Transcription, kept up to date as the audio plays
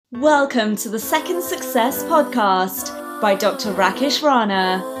Welcome to the Second Success Podcast by Dr. Rakesh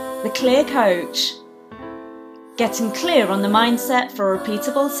Rana, the Clear Coach. Getting clear on the mindset for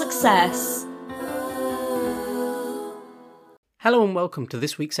repeatable success. Hello and welcome to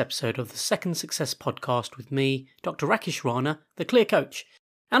this week's episode of the Second Success Podcast with me, Dr. Rakesh Rana, the Clear Coach.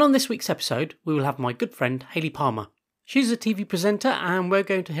 And on this week's episode, we will have my good friend, Hayley Palmer. She's a TV presenter and we're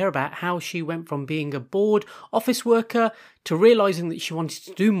going to hear about how she went from being a bored office worker to realising that she wanted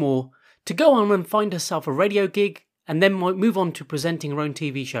to do more, to go on and find herself a radio gig and then might move on to presenting her own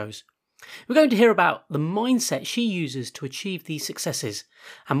TV shows. We're going to hear about the mindset she uses to achieve these successes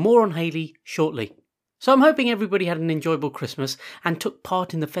and more on Hayley shortly. So I'm hoping everybody had an enjoyable Christmas and took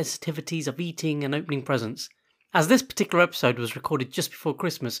part in the festivities of eating and opening presents. As this particular episode was recorded just before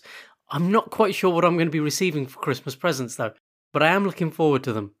Christmas, I'm not quite sure what I'm going to be receiving for Christmas presents though, but I am looking forward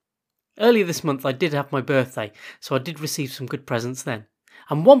to them. Earlier this month I did have my birthday, so I did receive some good presents then.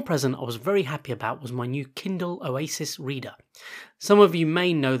 And one present I was very happy about was my new Kindle Oasis reader. Some of you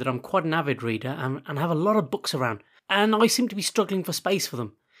may know that I'm quite an avid reader and have a lot of books around, and I seem to be struggling for space for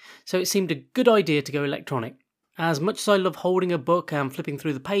them. So it seemed a good idea to go electronic. As much as I love holding a book and flipping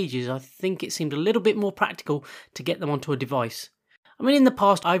through the pages, I think it seemed a little bit more practical to get them onto a device. I mean, in the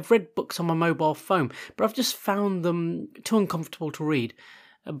past, I've read books on my mobile phone, but I've just found them too uncomfortable to read.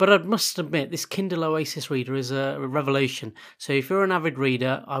 But I must admit, this Kindle Oasis reader is a revelation, so if you're an avid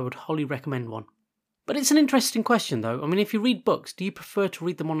reader, I would wholly recommend one. But it's an interesting question, though. I mean, if you read books, do you prefer to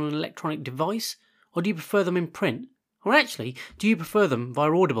read them on an electronic device, or do you prefer them in print? Or actually, do you prefer them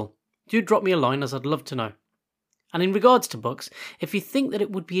via Audible? Do drop me a line, as I'd love to know. And in regards to books, if you think that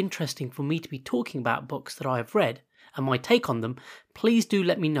it would be interesting for me to be talking about books that I have read, and my take on them, please do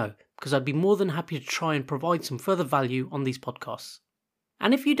let me know, because I'd be more than happy to try and provide some further value on these podcasts.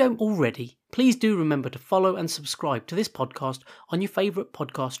 And if you don't already, please do remember to follow and subscribe to this podcast on your favourite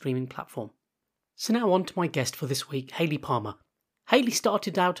podcast streaming platform. So now on to my guest for this week, Hayley Palmer. Hayley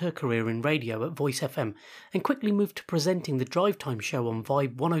started out her career in radio at Voice FM and quickly moved to presenting the Drive Time show on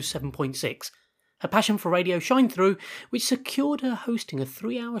Vibe 107.6. Her passion for radio shined through, which secured her hosting a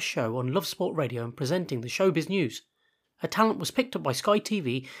 3-hour show on Love Sport Radio and presenting the showbiz news. Her talent was picked up by Sky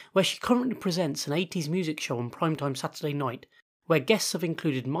TV, where she currently presents an 80s music show on primetime Saturday night, where guests have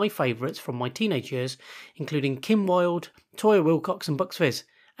included my favourites from my teenage years, including Kim Wilde, Toyah Willcox and Bucks Fizz,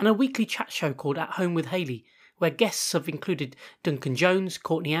 and a weekly chat show called At Home with Hayley, where guests have included Duncan Jones,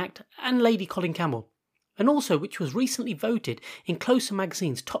 Courtney Act and Lady Colin Campbell, and also which was recently voted in Closer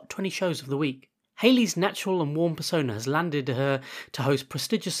Magazine's top 20 shows of the week. Hayley's natural and warm persona has landed her to host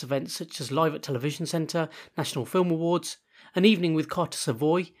prestigious events such as Live at Television Centre, National Film Awards, An Evening with Carter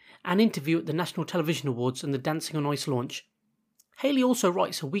Savoy, an interview at the National Television Awards and the Dancing on Ice launch. Hayley also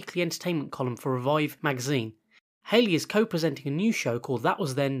writes a weekly entertainment column for Revive magazine. Hayley is co-presenting a new show called That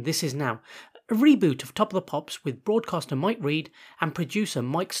Was Then, This Is Now, a reboot of Top of the Pops with broadcaster Mike Reed and producer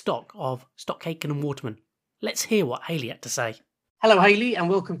Mike Stock of Stock Aitken and Waterman. Let's hear what Hayley had to say. Hello, Hayley, and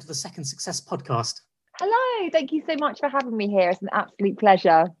welcome to the Second Success Podcast. Hello, thank you so much for having me here. It's an absolute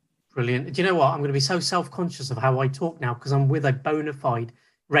pleasure. Brilliant. Do you know what? I'm going to be so self-conscious of how I talk now because I'm with a bona fide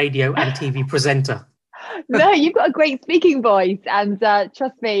radio and TV presenter. No, you've got a great speaking voice, and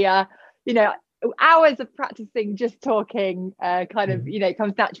trust me, hours of practicing just talking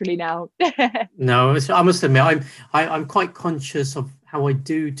comes naturally now. No, I must admit, I'm quite conscious of how I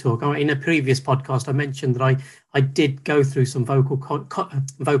do talk. In a previous podcast, I mentioned that I did go through some vocal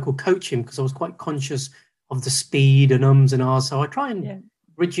coaching because I was quite conscious of the speed and ums and ahs. So I try and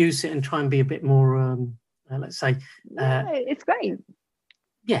reduce it and try and be a bit more, let's say. It's great.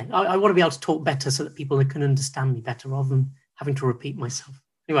 Yeah, I want to be able to talk better so that people can understand me better rather than having to repeat myself.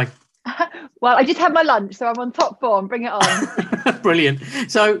 Anyway. Well, I just had my lunch, so I'm on top form. Bring it on. Brilliant.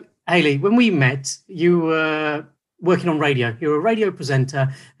 So, Hayley, when we met, you were working on radio. You were a radio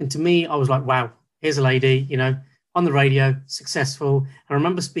presenter. And to me, I was like, wow, here's a lady, on the radio, successful. And I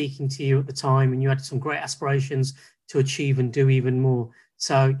remember speaking to you at the time and you had some great aspirations to achieve and do even more.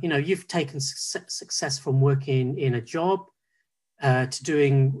 So, you've taken success from working in a job to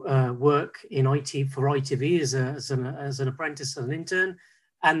doing work in IT for ITV as an apprentice, as an intern,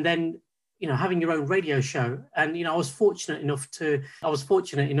 and then having your own radio show. And I was fortunate enough to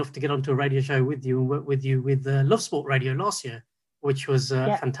get onto a radio show with you and work with you with Love Sport Radio last year, which was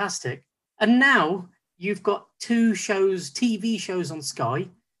fantastic. And now you've got 2 shows, TV shows on Sky.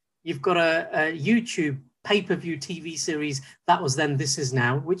 You've got a YouTube pay-per-view TV series, That Was Then, This Is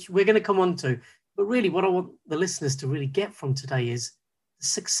Now, which we're going to come on to. But really what I want the listeners to really get from today is the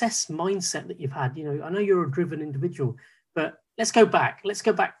success mindset that you've had. I know you're a driven individual, but let's go back. Let's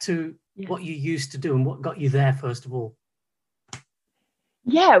go back to what you used to do and what got you there, first of all.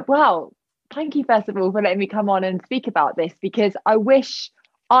 Yeah, well, thank you first of all for letting me come on and speak about this, because I wish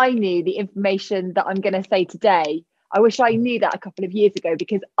I knew the information that I'm going to say today. I wish I knew that a couple of years ago,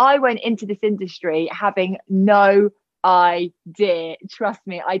 because I went into this industry having no idea. Trust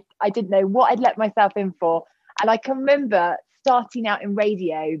me, I didn't know what I'd let myself in for. And I can remember starting out in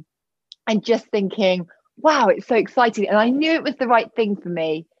radio and just thinking, wow, it's so exciting. And I knew it was the right thing for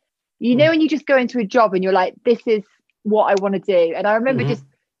me. You know, Mm. when you just go into a job and you're like, this is what I want to do. And I remember Mm-hmm. just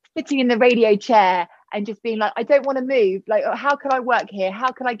sitting in the radio chair and just being like, I don't want to move. Like, how can I work here?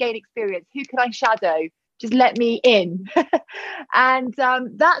 How can I gain experience? Who can I shadow? Just let me in. And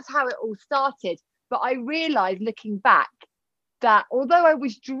that's how it all started. But I realized looking back that although I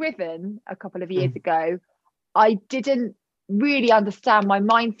was driven a couple of years Mm. ago, I didn't really understand my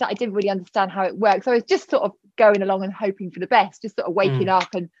mindset. I didn't really understand how it works. So I was just sort of going along and hoping for the best, just sort of waking Mm.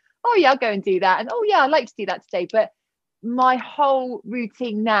 up and, oh yeah, I'll go and do that. And oh yeah, I'd like to do that today. But my whole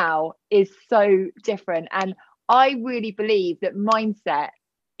routine now is so different. And I really believe that mindset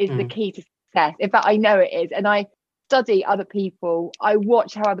is the Mm. key to success. In fact, I know it is. And I study other people. I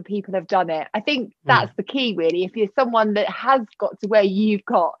watch how other people have done it. I think Mm. that's the key, really. If you're someone that has got to where you've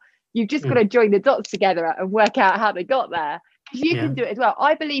got, you've just got Mm. to join the dots together and work out how they got there. Because you Yeah. can do it as well.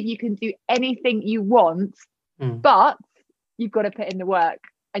 I believe you can do anything you want, Mm. but you've got to put in the work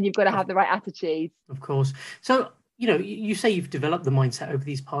and you've got to Of, have the right attitude. of course. So, you say you've developed the mindset over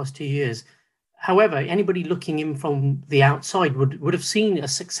these past 2 years. However, anybody looking in from the outside would have seen a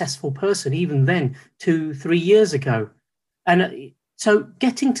successful person even then, 2, 3 years ago. And so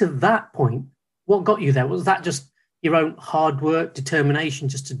getting to that point, what got you there? Was that just your own hard work, determination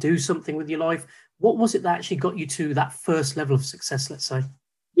just to do something with your life? What was it that actually got you to that first level of success, let's say?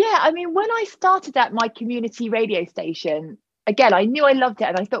 Yeah, I mean, when I started at my community radio station, again, I knew I loved it.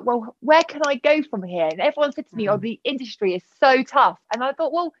 And I thought, well, where can I go from here? And everyone said to me, oh, Mm. the industry is so tough. And I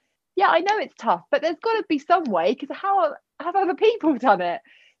thought, well, yeah, I know it's tough, but there's got to be some way, because how have other people done it?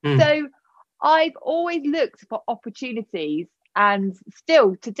 Mm. So I've always looked for opportunities. And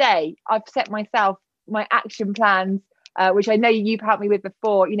still today, I've set myself my action plans, which I know you've helped me with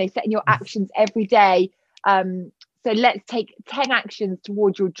before, setting your actions every day. So let's take 10 actions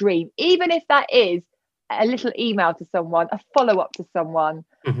towards your dream, even if that is a little email to someone, a follow up to someone,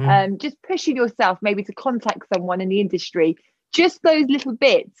 Mm-hmm. just pushing yourself maybe to contact someone in the industry. Just those little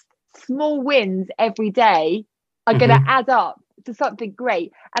bits, small wins every day are going to Mm-hmm. add up to something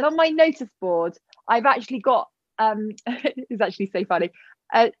great. And on my notice board, I've actually got, it's actually so funny,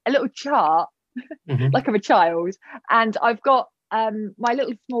 a little chart Mm-hmm. like I'm a child, and I've got my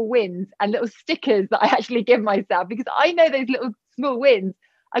little small wins and little stickers that I actually give myself, because I know those little small wins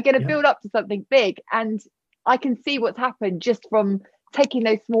are going to Yeah. build up to something big, and I can see what's happened just from taking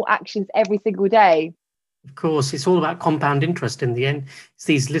those small actions every single day. Of course, it's all about compound interest in the end. It's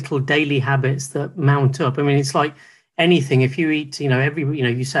these little daily habits that mount up. I mean, it's like anything. If you eat,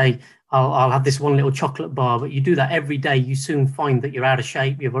 you say, I'll have this one little chocolate bar, but you do that every day, you soon find that you're out of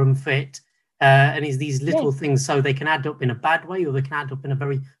shape, you're unfit. And it's these Yes, little things, so they can add up in a bad way or they can add up in a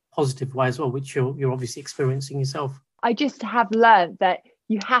very positive way as well, which you're obviously experiencing yourself. I just have learned that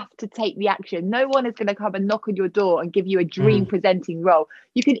you have to take the action. No one is going to come and knock on your door and give you a dream Mm. presenting role.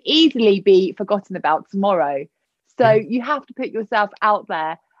 You can easily be forgotten about tomorrow. So Yeah. you have to put yourself out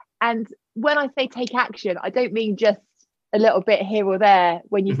there. And when I say take action, I don't mean just a little bit here or there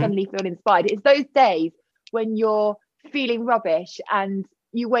when you Mm-hmm. suddenly feel inspired. It's those days when you're feeling rubbish and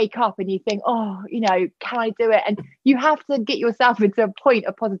you wake up and you think, oh, can I do it? And you have to get yourself into a point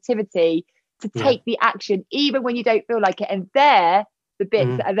of positivity to Yeah. take the action, even when you don't feel like it. And they're the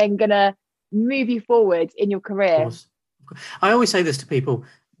bits Mm. that are then going to move you forward in your Of career. course. I always say this to people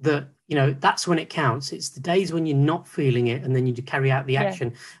that, that's when it counts. It's the days when you're not feeling it and then you carry out the Yeah.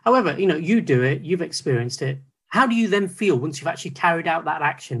 action. However, you do it, you've experienced it. How do you then feel once you've actually carried out that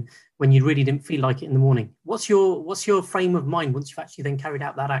action when you really didn't feel like it in the morning? What's your frame of mind once you've actually then carried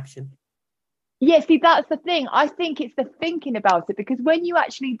out that action? Yeah, see, that's the thing. I think it's the thinking about it, because when you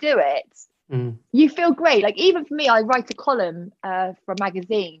actually do it, Mm. you feel great. Like, even for me, I write a column for a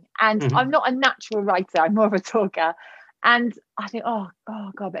magazine, and Mm-hmm. I'm not a natural writer. I'm more of a talker. And I think, oh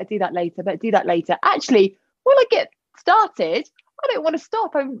God, better do that later. Actually, when I get started, I don't want to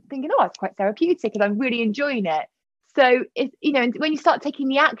stop. I'm thinking, oh, it's quite therapeutic and I'm really enjoying it. So it's, and when you start taking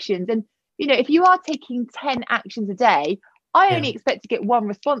the actions, and, if you are taking 10 actions a day, I Yeah. only expect to get one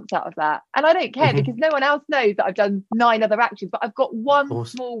response out of that. And I don't care, Mm-hmm. because no one else knows that I've done 9 other actions, but I've got one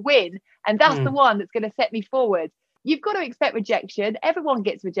course. small win. And that's the Mm. one that's going to set me forward. You've got to expect rejection. Everyone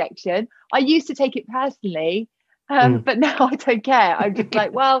gets rejection. I used to take it personally, Mm. but now I don't care. I'm just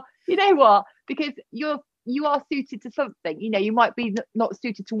like, well, you know what? Because you're you are suited to something. You know, you might be not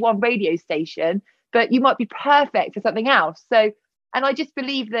suited to one radio station, but you might be perfect for something else. So, and I just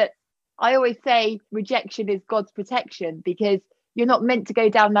believe that I always say rejection is God's protection, because you're not meant to go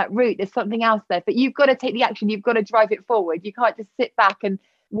down that route. There's something else there, but you've got to take the action. You've got to drive it forward. You can't just sit back and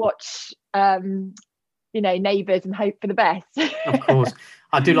watch, Neighbours and hope for the best. Of course.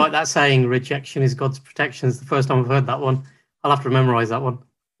 I do like that saying, rejection is God's protection. It's the first time I've heard that one. I'll have to memorize that one.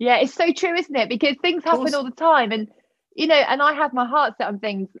 Yeah, it's so true, isn't it? Because things happen all the time. And, and I have my heart set on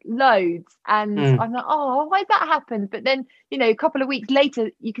things loads. And I'm like, oh, why's that happened? But then, a couple of weeks later,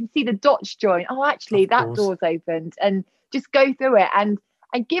 you can see the dots join. Oh, actually, that door's opened. And just go through it and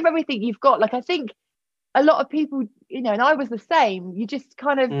give everything you've got. Like, I think a lot of people, and I was the same, you just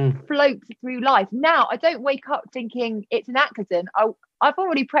kind of float through life. Now, I don't wake up thinking it's an accident. I've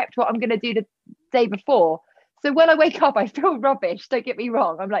already prepped what I'm going to do the day before. So when I wake up, I feel rubbish. Don't get me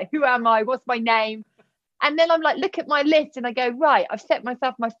wrong. I'm like, who am I? What's my name? And then I'm like, look at my list and I go, right, I've set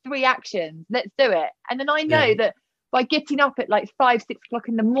myself my 3 actions. Let's do it. And then I know that by getting up at like 5, 6 o'clock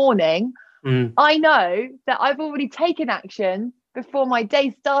in the morning, I know that I've already taken action before my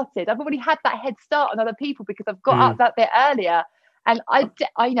day started. I've already had that head start on other people because I've got up that bit earlier. And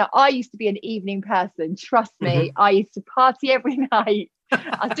I used to be an evening person. Trust me, I used to party every night.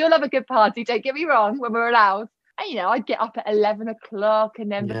 I still love a good party, don't get me wrong, when we're allowed. And, I'd get up at 11 o'clock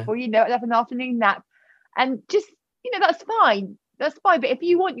and then before you know it, I'd have an afternoon nap. And just, that's fine. That's fine. But if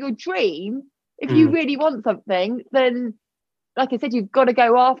you want your dream, if you really want something, then, like I said, you've got to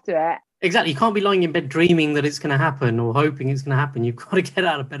go after it. Exactly. You can't be lying in bed dreaming that it's going to happen or hoping it's going to happen. You've got to get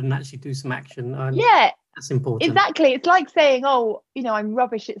out of bed and actually do some action. That's important. Exactly. It's like saying, oh, I'm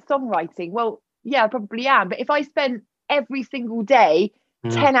rubbish at songwriting. Well, yeah, I probably am. But if I spent every single day,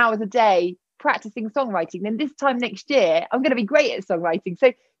 10 hours a day practicing songwriting, then this time next year, I'm going to be great at songwriting.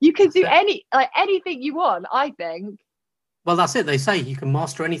 So you can do anything you want, I think. Well, that's it. They say you can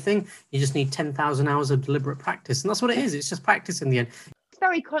master anything. You just need 10,000 hours of deliberate practice. And that's what it is. It's just practice in the end.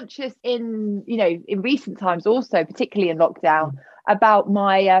 Very conscious in recent times also, particularly in lockdown, about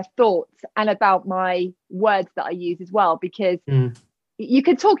my thoughts and about my words that I use as well, because you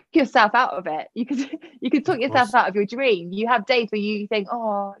can talk yourself out of it. You can talk yourself out of your dream. You have days where you think,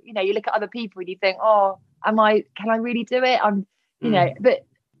 oh, you look at other people and you think, oh, can I really do it?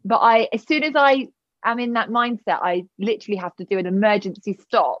 But I, as soon as I am in that mindset, I literally have to do an emergency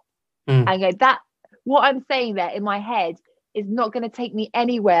stop and go, that what I'm saying there in my head is not going to take me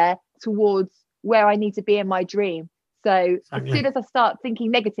anywhere towards where I need to be in my dream. So as soon as I start thinking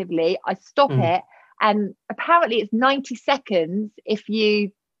negatively, I stop it. And apparently it's 90 seconds if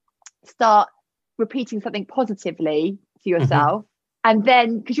you start repeating something positively to yourself. And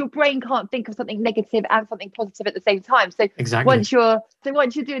then, because your brain can't think of something negative and something positive at the same time. So once you're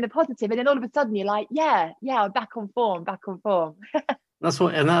doing the positive, and then all of a sudden you're like, yeah, I'm back on form. That's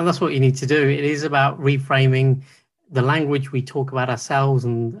what you need to do. It is about reframing the language we talk about ourselves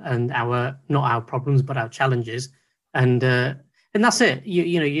and our, not our problems, but our challenges. And that's it.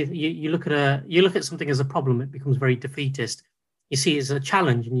 You look at something as a problem, it becomes very defeatist. You see it as a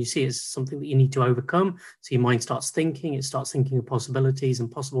challenge and you see it as something that you need to overcome. So your mind starts thinking of possibilities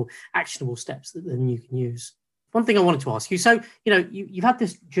and possible actionable steps that then you can use. One thing I wanted to ask you, so, you've had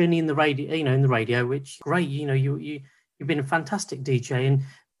this journey in the radio, which is great. You've been a fantastic DJ. And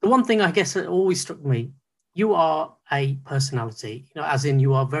the one thing I guess that always struck me, you are a personality, as in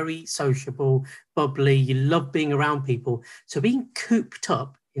you are very sociable, bubbly, you love being around people. So being cooped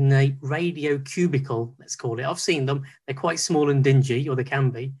up in a radio cubicle, let's call it, I've seen them, they're quite small and dingy, or they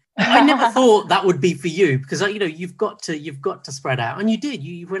can be. I never thought that would be for you, because, you've got to spread out. And you did,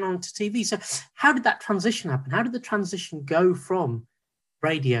 you went on to TV. So how did that transition happen? How did the transition go from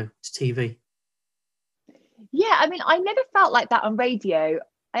radio to TV? Yeah, I never felt like that on radio.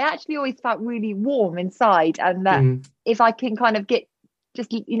 I actually always felt really warm inside, and that if I can kind of get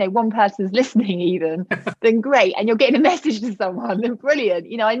just, one person's listening even, then great. And you're getting a message to someone, then brilliant.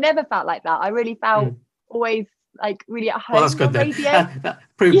 I never felt like that. I really felt always like really at home. Well, that's good then. Radio. That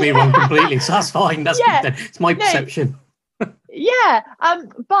proved me wrong completely. So that's fine. That's good then. It's my perception.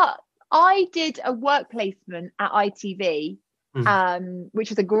 But I did a work placement at ITV, which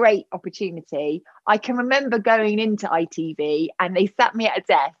was a great opportunity. I can remember going into ITV and they sat me at a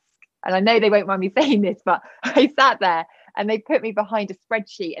desk, and I know they won't mind me saying this, but I sat there and they put me behind a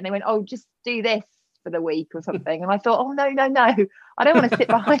spreadsheet and they went, oh, just do this for the week or something. And I thought, oh, no, I don't want to sit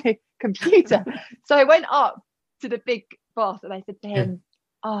behind a computer. So I went up to the big boss and I said to him,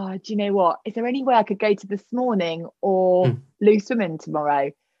 do you know what? Is there any way I could go to This Morning or Loose Women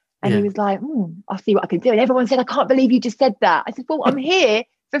tomorrow? And he was like, I'll see what I can do. And everyone said, I can't believe you just said that. I said, well, I'm here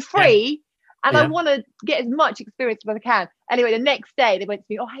for free And I want to get as much experience as I can. Anyway, the next day they went to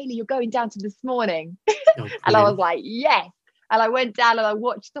me, "Oh, Hayley, you're going down to This Morning." And I was like, yes. And I went down and I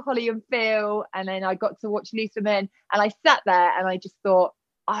watched the Holly and Phil, and then I got to watch Luciman, and I sat there and I just thought,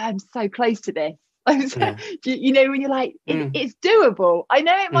 I'm so close to this. You know, when you're like, it's doable. I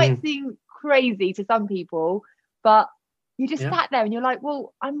know it might seem crazy to some people, but you just sat there and you're like,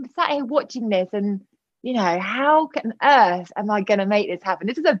 well, I'm sat here watching this, and you know, how on earth am I going to make this happen?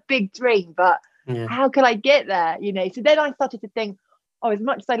 This is a big dream, but how can I get there? You know, so then I started to think, oh, as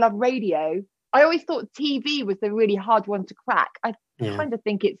much as I love radio, I always thought TV was the really hard one to crack. I kind of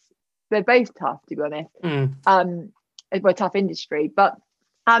think they're both tough, to be honest. It's a tough industry. But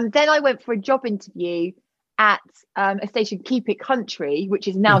then I went for a job interview at a station, Keep It Country, which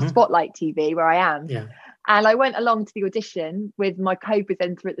is now Spotlight TV, where I am. And I went along to the audition with my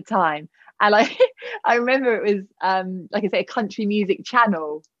co-presenter at the time. And I remember it was, like I say, a country music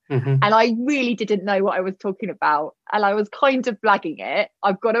channel. And I really didn't know what I was talking about. And I was kind of blagging it,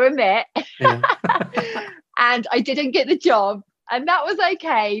 I've got to admit. And I didn't get the job. And that was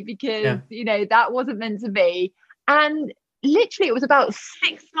okay, because, you know, that wasn't meant to be. And literally, it was about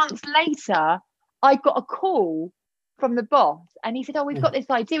 6 months later, I got a call from the boss. And he said, oh, we've got this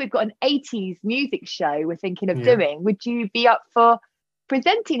idea. We've got an 80s music show we're thinking of doing. Would you be up for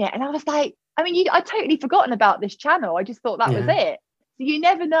presenting it? And I was like, I mean, I'd totally forgotten about this channel. I just thought that was it. So you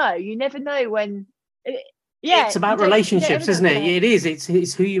never know when it's about relationships, isn't it? It is.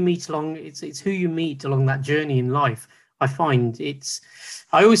 It's who you meet along. It's who you meet along that journey in life. I find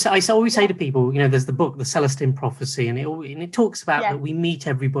I always say to people, you know, there's the book, The Celestine Prophecy, and it talks about that we meet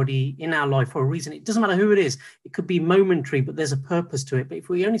everybody in our life for a reason. It doesn't matter who it is. It could be momentary, but there's a purpose to it. But if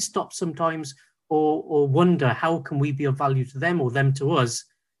we only stop sometimes or wonder how can we be of value to them or them to us,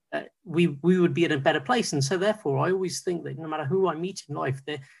 we would be in a better place. And so therefore, I always think that no matter who I meet in life,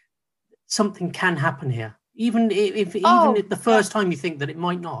 something can happen here. Even if the first time you think that it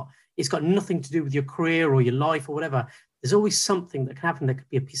might not, it's got nothing to do with your career or your life or whatever. There's always something that can happen. There could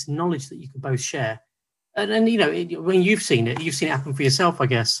be a piece of knowledge that you could both share. And you know, when you've seen it happen for yourself, I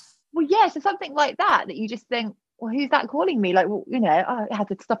guess. Well, yeah, so something like that you just think, well, who's that calling me? Like, well, you know, I had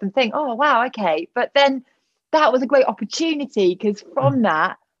to stop and think, oh, wow, okay. But then that was a great opportunity, because from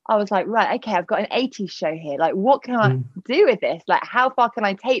that, I was like, right, okay, I've got an 80s show here. Like, what can I do with this? Like, how far can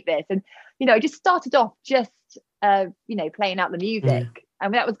I take this? And, you know, it just started off just, you know, playing out the music.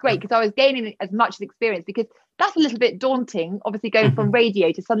 And that was great, because I was gaining as much experience, because that's a little bit daunting, obviously, going from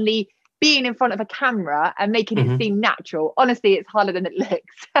radio to suddenly being in front of a camera and making it seem natural. Honestly, it's harder than it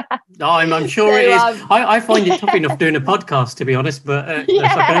looks. I'm sure it is. I find it tough enough doing a podcast, to be honest, but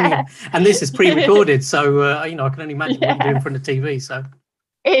and this is pre-recorded, so you know, I can only imagine what you do in front of TV. So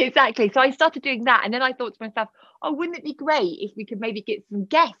exactly. So I started doing that, and then I thought to myself, oh, wouldn't it be great if we could maybe get some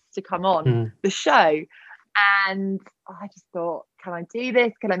guests to come on the show? And I just thought, can I do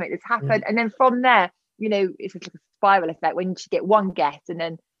this? Can I make this happen? And then from there, you know, it's just like a spiral effect when you get one guest and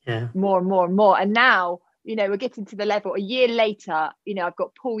then more and more and more. And now, you know, we're getting to the level a year later, you know, I've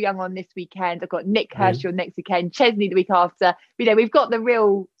got Paul Young on this weekend. I've got Nick Herschel next weekend, Chesney the week after. You know, we've got the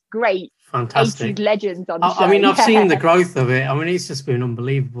real great fantastic 80s legends on the show. I mean, I've seen the growth of it. I mean, it's just been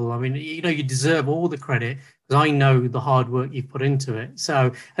unbelievable. I mean, you know, you deserve all the credit, because I know the hard work you've put into it.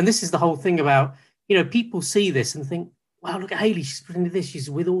 So, and this is the whole thing about, you know, people see this and think, wow, look at Hayley, she's put into this, she's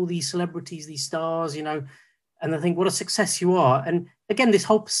with all these celebrities, these stars, you know, and they think, what a success you are. And again, this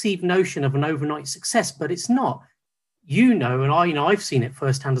whole perceived notion of an overnight success, but it's not. You know, and I've seen it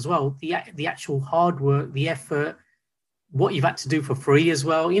firsthand as well, the actual hard work, the effort, what you've had to do for free as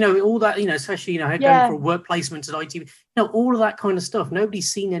well, you know, all that, you know, especially, you know, going for a work placement at ITV, you know, all of that kind of stuff.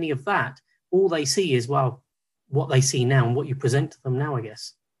 Nobody's seen any of that. All they see is, well, what they see now and what you present to them now, I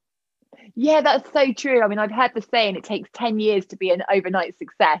guess. Yeah, that's so true. I mean, I've heard the saying, it takes 10 years to be an overnight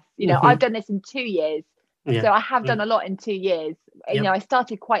success. You know, I've done this in 2 years. So I have done a lot in 2 years. You know, I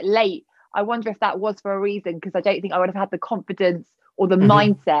started quite late. I wonder if that was for a reason, because I don't think I would have had the confidence or the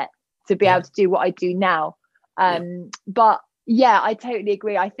mindset to be able to do what I do now. But yeah, I totally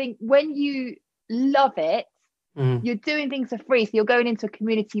agree. I think when you love it, you're doing things for free. So you're going into a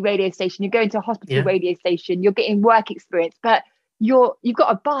community radio station, you're going to a hospital radio station, you're getting work experience, but you've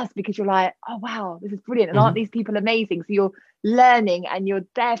got a buzz, because you're like, oh wow, this is brilliant, and aren't these people amazing? So you're learning and you're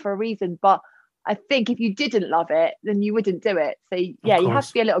there for a reason. But I think if you didn't love it, then you wouldn't do it. So yeah, Of you have course.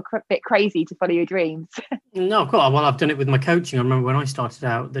 to be a little bit crazy to follow your dreams. No, of course. Well, I've done it with my coaching. I remember when I started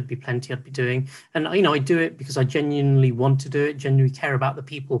out, there'd be plenty I'd be doing. And, I do it because I genuinely want to do it, genuinely care about the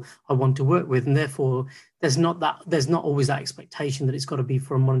people I want to work with. And therefore, there's not always that expectation that it's got to be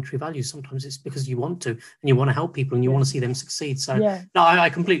for a monetary value. Sometimes it's because you want to, and you want to help people and you want to see them succeed. So Yeah. no, I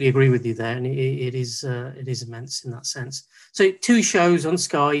completely agree with you there. And it is immense in that sense. So 2 shows on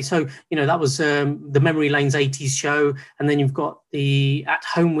Sky. So, that was the Memory Lane's 80s show. And then you've got the At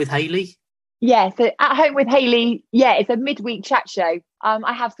Home with Hayley. Yeah, so At Home with Hayley, yeah, it's a midweek chat show.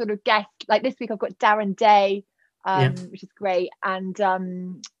 I have sort of guests, like this week I've got Darren Day, which is great. And,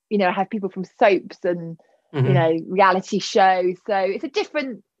 I have people from soaps and, reality shows. So it's a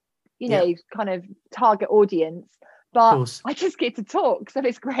different, kind of target audience, but I just get to talk. So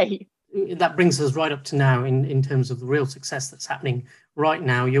it's great. That brings us right up to now in terms of the real success that's happening right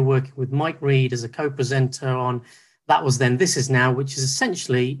now. You're working with Mike Reid as a co-presenter on That Was Then, This Is Now, which is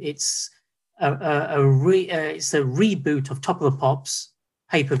essentially, it's a reboot of Top of the Pops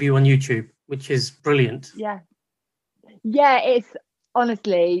pay-per-view on YouTube, which is brilliant. Yeah, it's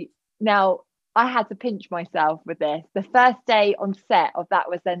honestly, now I had to pinch myself with this. The first day on set of That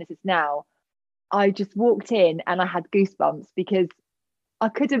Was Then, This Is Now, I just walked in and I had goosebumps because I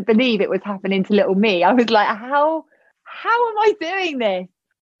couldn't believe it was happening to little me. I was like, how am I doing this?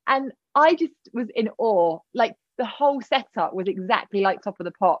 And I just was in awe. Like, the whole setup was exactly like Top of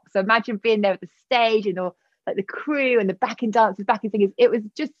the Pops. So imagine being there at the stage and all, like the crew and the backing dancers, backing singers. It was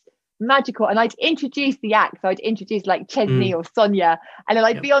just magical. And I'd introduce the act. So I'd introduce like Chesney or Sonia, and then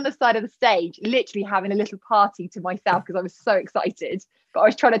I'd be on the side of the stage, literally having a little party to myself because I was so excited. But I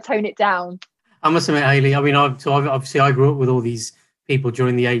was trying to tone it down. I must admit, Hayley, I mean, obviously I grew up with all these people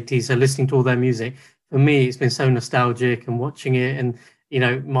during the 80s, so listening to all their music, for me, it's been so nostalgic, and watching it, and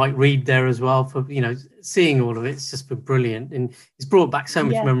Mike Reid there as well, for seeing all of it, it's just been brilliant, and it's brought back so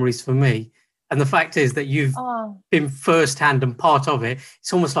much memories for me. And the fact is that you've been firsthand and part of it.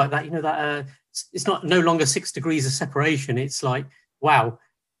 It's almost like that, that it's no longer 6 degrees of separation. It's like, wow,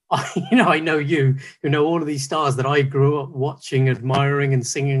 I know you know all of these stars that I grew up watching, admiring, and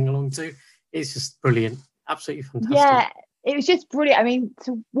singing along to. It's just brilliant, absolutely fantastic. Yeah, it was just brilliant. I mean,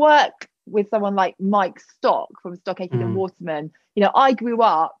 to work with someone like Mike Stock from Stock Aitken and Waterman, I grew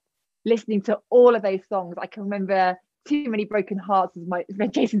up listening to all of those songs. I can remember Too Many Broken Hearts was my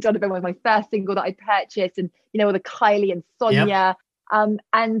Jason Donovan was my first single that I purchased, and all the Kylie and Sonia.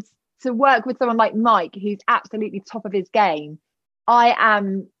 And to work with someone like Mike, who's absolutely top of his game, I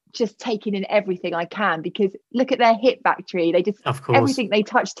am just taking in everything I can, because look at their hit factory. They just, everything they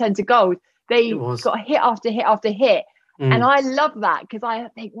touch turned to gold. They got hit after hit after hit. And I love that, because I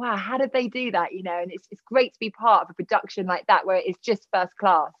think, wow, how did they do that? And it's great to be part of a production like that where it's just first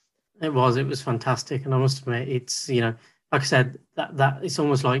class. It was fantastic. And I must admit, it's, like I said, that it's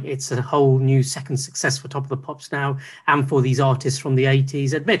almost like it's a whole new second success for Top of the Pops now, and for these artists from the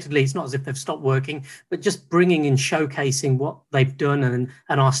 80s. Admittedly, it's not as if they've stopped working, but just bringing and showcasing what they've done and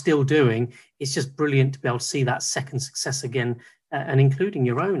are still doing. It's just brilliant to be able to see that second success again, and including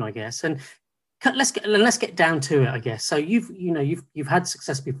your own, I guess. And let's get down to it, I guess. So you've had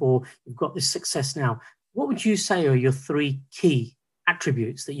success before, you've got this success now. What would you say are your 3 key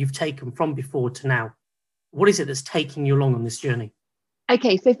attributes that you've taken from before to now? What is it that's taking you along on this journey?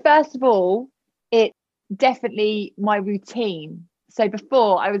 Okay, so first of all, it's definitely my routine. So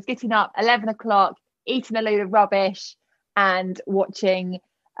before, I was getting up 11 o'clock, eating a load of rubbish and watching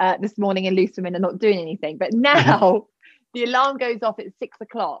This Morning in Loose Women and not doing anything. But now the alarm goes off at 6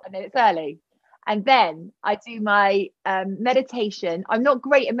 o'clock and then it's early. And then I do my meditation. I'm not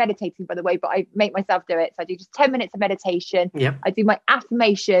great at meditating, by the way, but I make myself do it. So I do just 10 minutes of meditation. I do my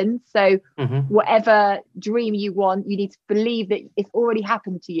affirmations. So whatever dream you want, you need to believe that it's already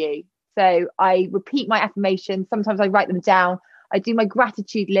happened to you. So I repeat my affirmations. Sometimes I write them down. I do my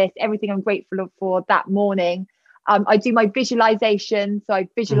gratitude list, everything I'm grateful for that morning. I do my visualization. So I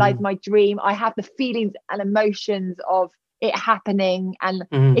visualize my dream. I have the feelings and emotions of it happening, and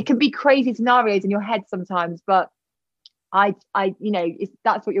it can be crazy scenarios in your head sometimes, but I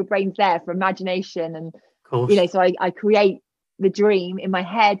that's what your brain's there for, imagination. And so I create the dream in my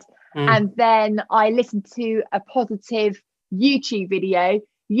head, and then I listen to a positive YouTube video,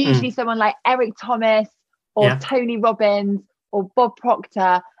 usually someone like Eric Thomas or Tony Robbins or Bob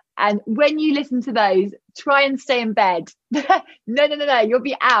Proctor. And when you listen to those, try and stay in bed. No. You'll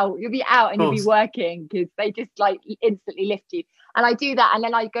be out and you'll be working, because they just like instantly lift you. And I do that. And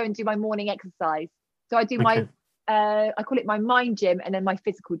then I go and do my morning exercise. So I do my, I call it my mind gym and then my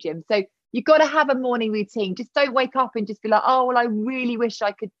physical gym. So you've got to have a morning routine. Just don't wake up and just be like, oh, well, I really wish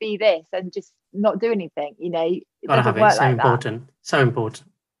I could be this, and just not do anything. It Gotta doesn't have it. work So like important. that. So important.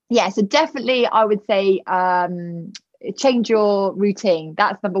 Yeah, so definitely I would say change your routine.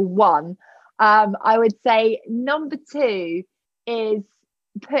 That's number one. I would say number two is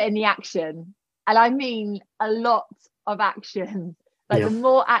put in the action. And I mean a lot of action. Like, the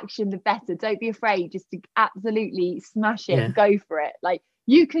more action, the better. Don't be afraid just to absolutely smash it. Go for it. Like,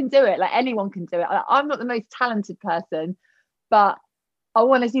 you can do it. Like, anyone can do it. I'm not the most talented person, but I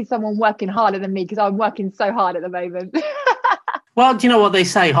want to see someone working harder than me, because I'm working so hard at the moment. Well, do you know what they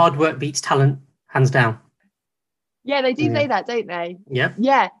say? Hard work beats talent, hands down. Yeah, they do say that, don't they? Yeah.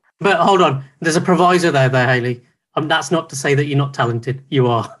 Yeah. But hold on, there's a proviso there, Hayley. That's not to say that you're not talented. You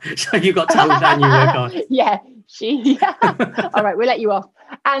are. So you've got talent and you work hard. Yeah. All right, we'll let you off.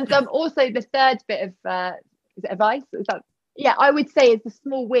 And also the third bit of is it advice? I would say is the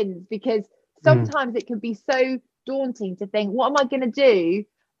small wins, because sometimes it can be so daunting to think, what am I going to do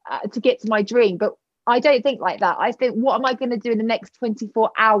to get to my dream? But I don't think like that. I think, what am I going to do in the next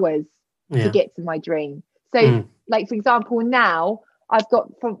 24 hours to get to my dream? So like, for example, now I've got,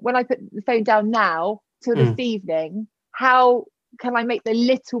 from when I put the phone down now till this evening, how can I make the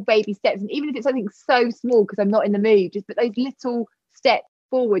little baby steps? And even if it's something so small, because I'm not in the mood, just put those little steps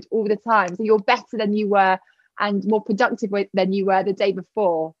forward all the time, so you're better than you were and more productive than you were the day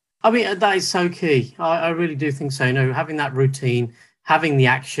before. I mean, that is so key. I really do think so. Having that routine, having the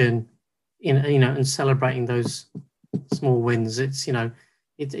action, and celebrating those small wins. It's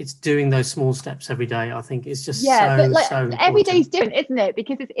it's doing those small steps every day. I think it's just so every day's different, isn't it?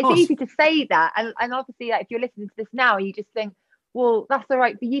 Because it's easy to say that, and obviously, like, if you're listening to this now, you just think, well, that's all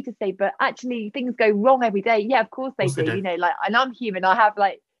right for you to say, but actually things go wrong every day. Yeah, of course they do. And I'm human. I have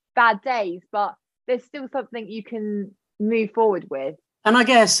like bad days, but there's still something you can move forward with. And I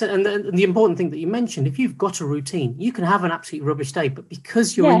guess, and the important thing that you mentioned, if you've got a routine, you can have an absolute rubbish day, but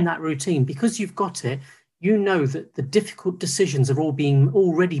because you're in that routine, because you've got it, you know that the difficult decisions are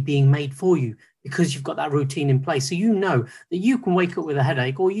already being made for you, because you've got that routine in place. So you know that you can wake up with a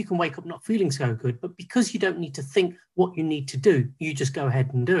headache, or you can wake up not feeling so good, but because you don't need to think what you need to do, you just go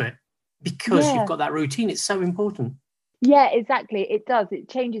ahead and do it, because you've got that routine. It's so important. Yeah, exactly. It does. It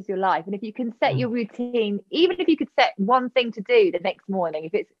changes your life. And if you can set your routine, even if you could set one thing to do the next morning,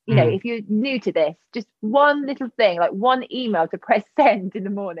 if it's, if you're new to this, just one little thing, like one email to press send in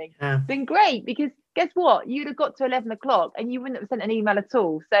the morning, then great. Because guess what? You'd have got to 11 o'clock and you wouldn't have sent an email at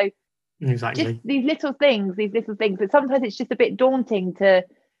all. So exactly, just these little things. But sometimes it's just a bit daunting to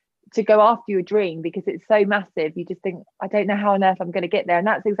go after your dream, because it's so massive. You just think, I don't know how on earth I'm going to get there. And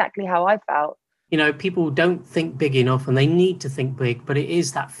that's exactly how I felt. People don't think big enough, and they need to think big, but it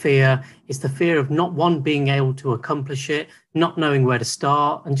is that fear. It's the fear of not being able to accomplish it, not knowing where to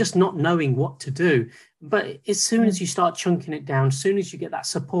start, and just not knowing what to do. But as soon as you start chunking it down, as soon as you get that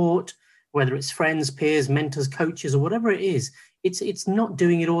support, whether it's friends, peers, mentors, coaches, or whatever it is, it's not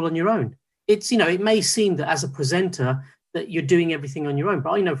doing it all on your own. It's, it may seem that as a presenter that you're doing everything on your own,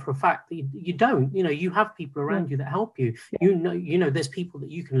 but I know for a fact that you don't. You have people around you that help you. There's people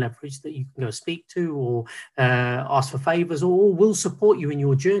that you can leverage, that you can go speak to, or ask for favors, or will support you in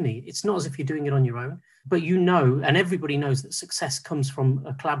your journey. It's not as if you're doing it on your own, but and everybody knows that success comes from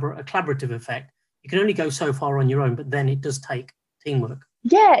a collaborative effect. You can only go so far on your own, but then it does take teamwork.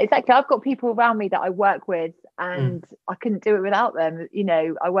 Yeah, exactly. I've got people around me that I work with, and I couldn't do it without them.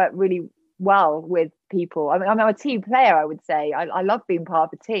 I work really well with people. I mean, I'm a team player, I would say. I love being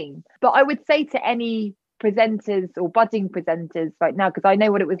part of a team. But I would say to any presenters or budding presenters right now, because I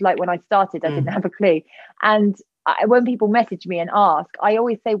know what it was like when I started, I didn't have a clue. And when people message me and ask, I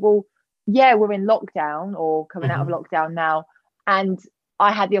always say, well, yeah, we're in lockdown or coming out of lockdown now. And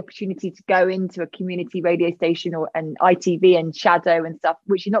I had the opportunity to go into a community radio station or an ITV and shadow and stuff,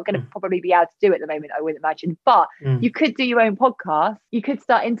 which you're not going to probably be able to do at the moment, I wouldn't imagine. But you could do your own podcast. You could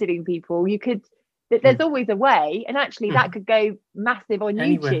start interviewing people. You could. There's always a way, and actually that could go massive on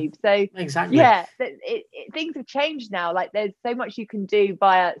Anywhere. YouTube. So exactly, things have changed now. Like, there's so much you can do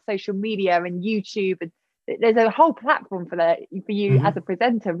via social media and YouTube, and there's a whole platform for you as a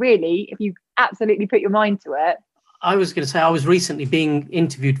presenter, really, if you absolutely put your mind to it. I was going to say, I was recently being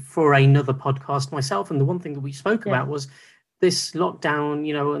interviewed for another podcast myself, and the one thing that we spoke about was this lockdown,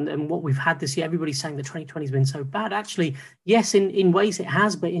 and what we've had this year. Everybody's saying that 2020 has been so bad. Actually, yes, in ways it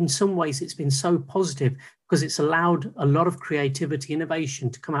has, but in some ways it's been so positive, because it's allowed a lot of creativity, innovation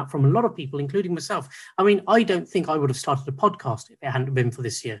to come out from a lot of people, including myself. I mean, I don't think I would have started a podcast if it hadn't been for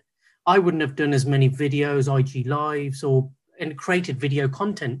this year. I wouldn't have done as many videos, IG lives, and created video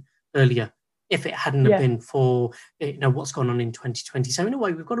content earlier, if it hadn't have been for, what's gone on in 2020. So in a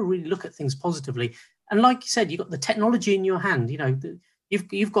way, we've got to really look at things positively. And like you said, you've got the technology in your hand.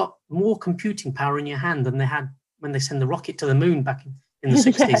 You've got more computing power in your hand than they had when they sent the rocket to the moon back in the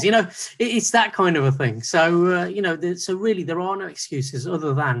 60s. It's that kind of a thing. So, so really there are no excuses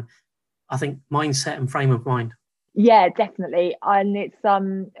other than, I think, mindset and frame of mind. Yeah, definitely. And it's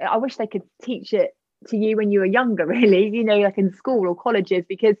I wish they could teach it to you when you were younger, really, like in school or colleges,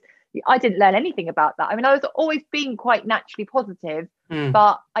 because I didn't learn anything about that. I mean, I was always being quite naturally positive,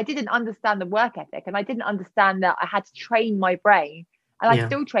 but I didn't understand the work ethic, and I didn't understand that I had to train my brain. And I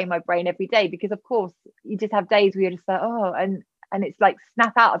still train my brain every day, because of course you just have days where you're just like, oh, and it's like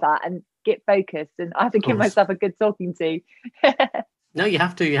snap out of that and get focused. And I have to give myself a good talking to. No, you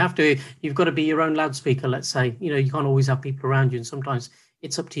have to. You've got to be your own loudspeaker, let's say. You can't always have people around you. And sometimes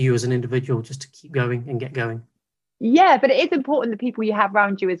it's up to you as an individual just to keep going and get going. Yeah, but it is important the people you have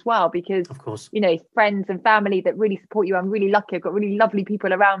around you as well, because, of course, friends and family that really support you. I'm really lucky. I've got really lovely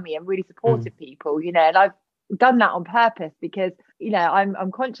people around me and really supportive people, and I've done that on purpose because,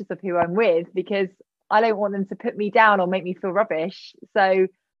 I'm conscious of who I'm with, because I don't want them to put me down or make me feel rubbish. So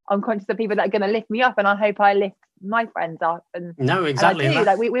I'm conscious of people that are going to lift me up, and I hope I lift my friends up. And no, exactly. And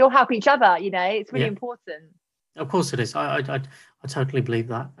I do. We all help each other. It's really important. Of course it is. I totally believe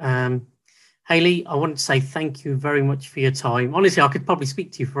that. Hayley, I wanted to say thank you very much for your time. Honestly, I could probably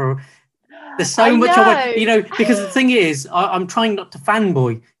speak to you for. There's so much I want, because the thing is, I'm trying not to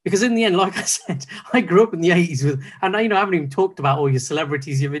fanboy, because in the end, like I said, I grew up in the 80s and I haven't even talked about all your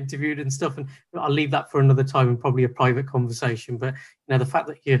celebrities you've interviewed and stuff, and I'll leave that for another time and probably a private conversation. But the fact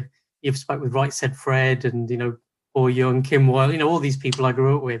that you've spoke with Right Said Fred and Paul Young, Kim Wilde, all these people I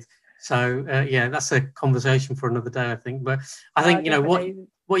grew up with. So that's a conversation for another day, I think. But I think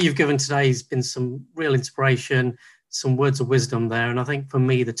what you've given today has been some real inspiration, some words of wisdom there. And I think for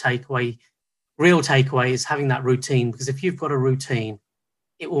me, the real takeaway is having that routine, because if you've got a routine,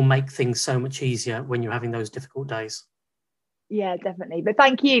 it will make things so much easier when you're having those difficult days. Yeah, definitely. But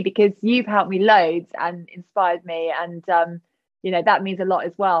thank you, because you've helped me loads and inspired me. And, that means a lot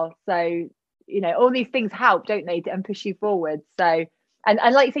as well. So, all these things help, don't they, and push you forward. So, and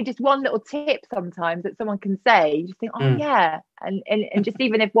like you say, just one little tip sometimes that someone can say, you just think, and just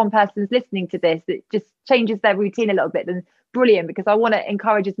even if one person's listening to this, it just changes their routine a little bit, then brilliant, because I want to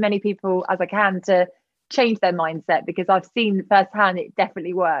encourage as many people as I can to change their mindset, because I've seen firsthand it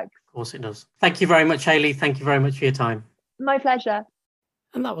definitely works. Of course it does. Thank you very much, Hayley. Thank you very much for your time. My pleasure.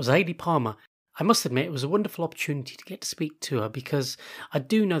 And that was Hayley Palmer. I must admit, it was a wonderful opportunity to get to speak to her, because I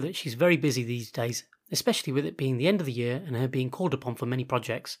do know that she's very busy these days, especially with it being the end of the year and her being called upon for many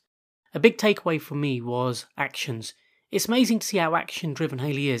projects. A big takeaway for me was actions. It's amazing to see how action-driven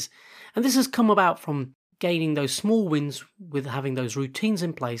Hayley is, and this has come about from gaining those small wins with having those routines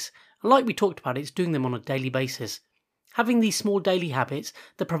in place, and like we talked about, it's doing them on a daily basis. Having these small daily habits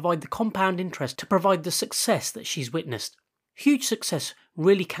that provide the compound interest to provide the success that she's witnessed. Huge success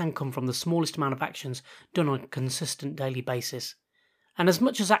really can come from the smallest amount of actions done on a consistent daily basis. And as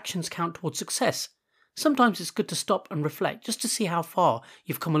much as actions count towards success, sometimes it's good to stop and reflect just to see how far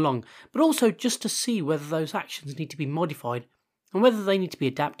you've come along, but also just to see whether those actions need to be modified and whether they need to be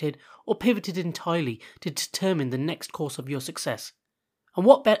adapted or pivoted entirely to determine the next course of your success. And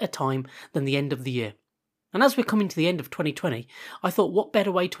what better time than the end of the year? And as we're coming to the end of 2020, I thought what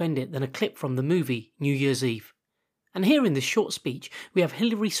better way to end it than a clip from the movie New Year's Eve. And here in this short speech, we have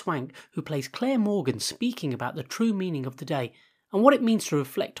Hilary Swank, who plays Claire Morgan, speaking about the true meaning of the day and what it means to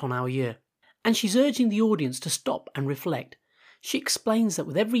reflect on our year. And she's urging the audience to stop and reflect. She explains that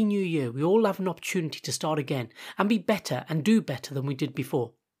with every new year, we all have an opportunity to start again and be better and do better than we did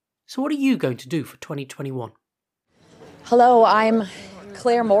before. So what are you going to do for 2021? Hello, I'm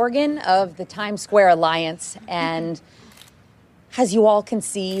Claire Morgan of the Times Square Alliance, and as you all can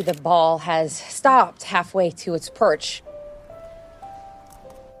see, the ball has stopped halfway to its perch.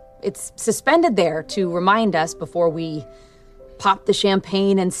 It's suspended there to remind us before we pop the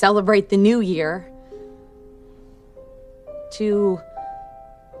champagne and celebrate the new year to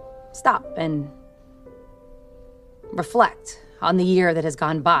stop and reflect on the year that has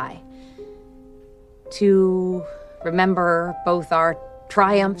gone by, to remember both our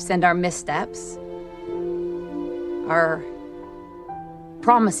triumphs and our missteps, our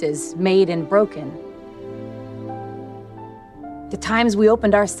promises made and broken, the times we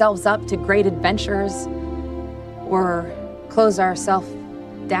opened ourselves up to great adventures or closed ourselves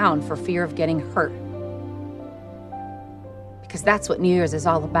down for fear of getting hurt. Because that's what New Year's is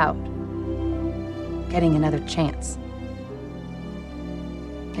all about. Getting another chance.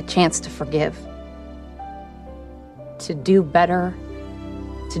 A chance to forgive. To do better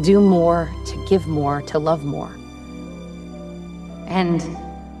to do more, to give more, to love more. And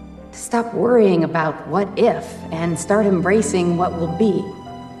to stop worrying about what if and start embracing what will be.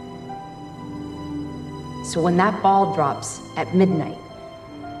 So when that ball drops at midnight,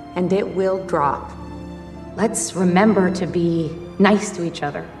 and it will drop, let's remember to be nice to each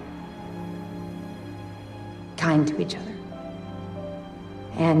other, kind to each other.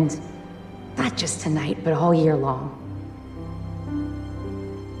 And not just tonight, but all year long.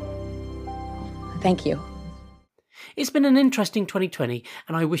 Thank you. It's been an interesting 2020,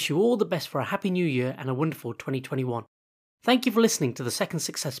 and I wish you all the best for a happy new year and a wonderful 2021. Thank you for listening to the Second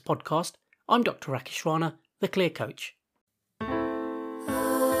Success podcast. I'm Dr. Rakesh Rana, the Clear Coach.